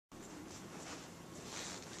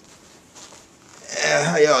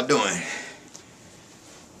How y'all doing?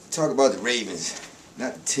 Talk about the Ravens.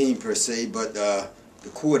 Not the team per se, but the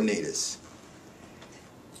coordinators.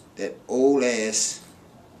 That old ass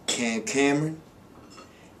Cameron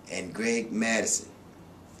and Greg Madison.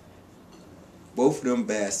 Both of them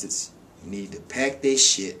bastards need to pack their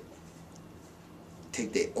shit,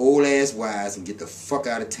 take their old ass wives and get the fuck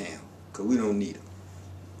out of town. Cause we don't need them.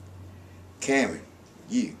 Cameron,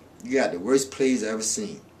 you got the worst plays I ever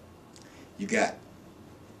seen. You got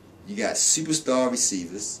superstar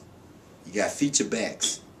receivers, you got feature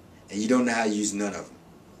backs, and you don't know how to use none of them.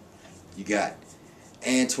 You got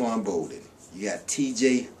Antoine Bolden, you got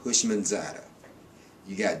TJ Hushmanzada,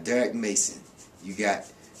 you got Derek Mason, you got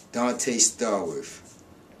Dante Starworth,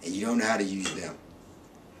 and you don't know how to use them.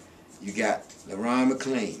 You got LaRon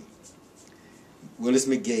McClain, Willis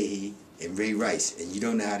McGahee, and Ray Rice, and you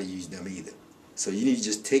don't know how to use them either. So you need to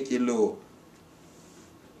just take your little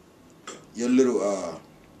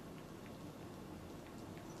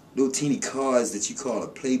teeny cards that you call a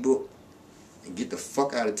playbook and get the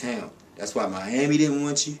fuck out of town. That's why Miami didn't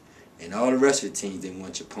want you, and all the rest of the teams didn't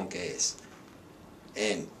want your punk ass.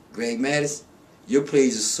 And Greg Madison, your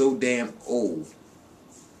plays are so damn old.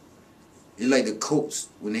 It's like the Colts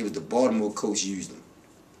when they was the Baltimore Colts used them.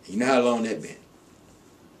 You know how long that been?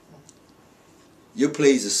 Your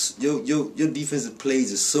plays are your defensive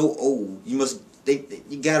plays are so old. You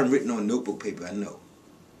got them written on notebook paper. I know.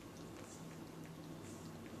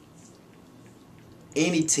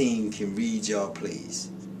 Any team can read y'all plays.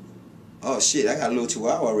 Oh shit! I got a little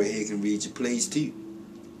chihuahua right here can read your plays too.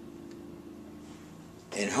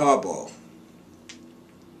 And Harbaugh.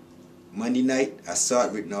 Monday night, I saw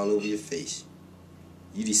it written all over your face.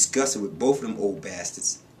 You discussed it with both of them old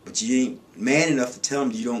bastards, but you ain't man enough to tell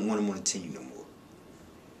them you don't want them on the team no more.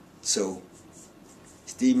 So,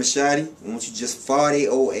 Steve Machadi, why don't you just fire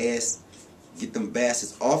their old ass, get them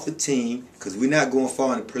bastards off the team, because we're not going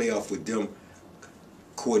far in the playoff with them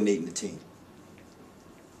coordinating the team.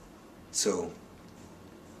 So,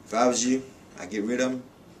 if I was you, I'd get rid of them.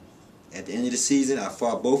 At the end of the season, I'd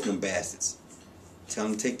fire both of them bastards. Tell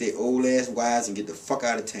them to take their old ass wives and get the fuck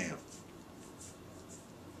out of town.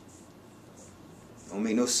 Don't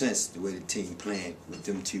make no sense the way the team playing with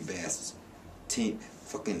them two bastards. Team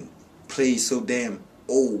fucking plays so damn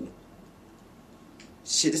old.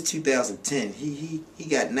 Shit, it's 2010. He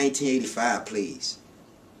got 1985 plays.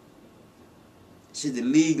 Shit, the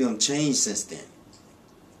league done changed since then.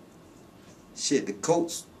 Shit, the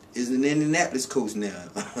coach is an Indianapolis coach now.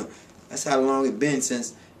 That's how long it been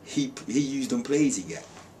since he used them plays he got.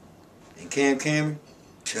 And Cameron,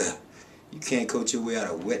 you can't coach your way out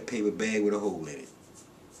of a wet paper bag with a hole in it.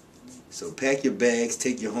 So pack your bags,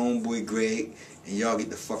 take your homeboy Greg, and y'all get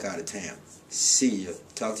the fuck out of town. See ya.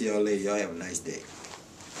 Talk to y'all later. Y'all have a nice day.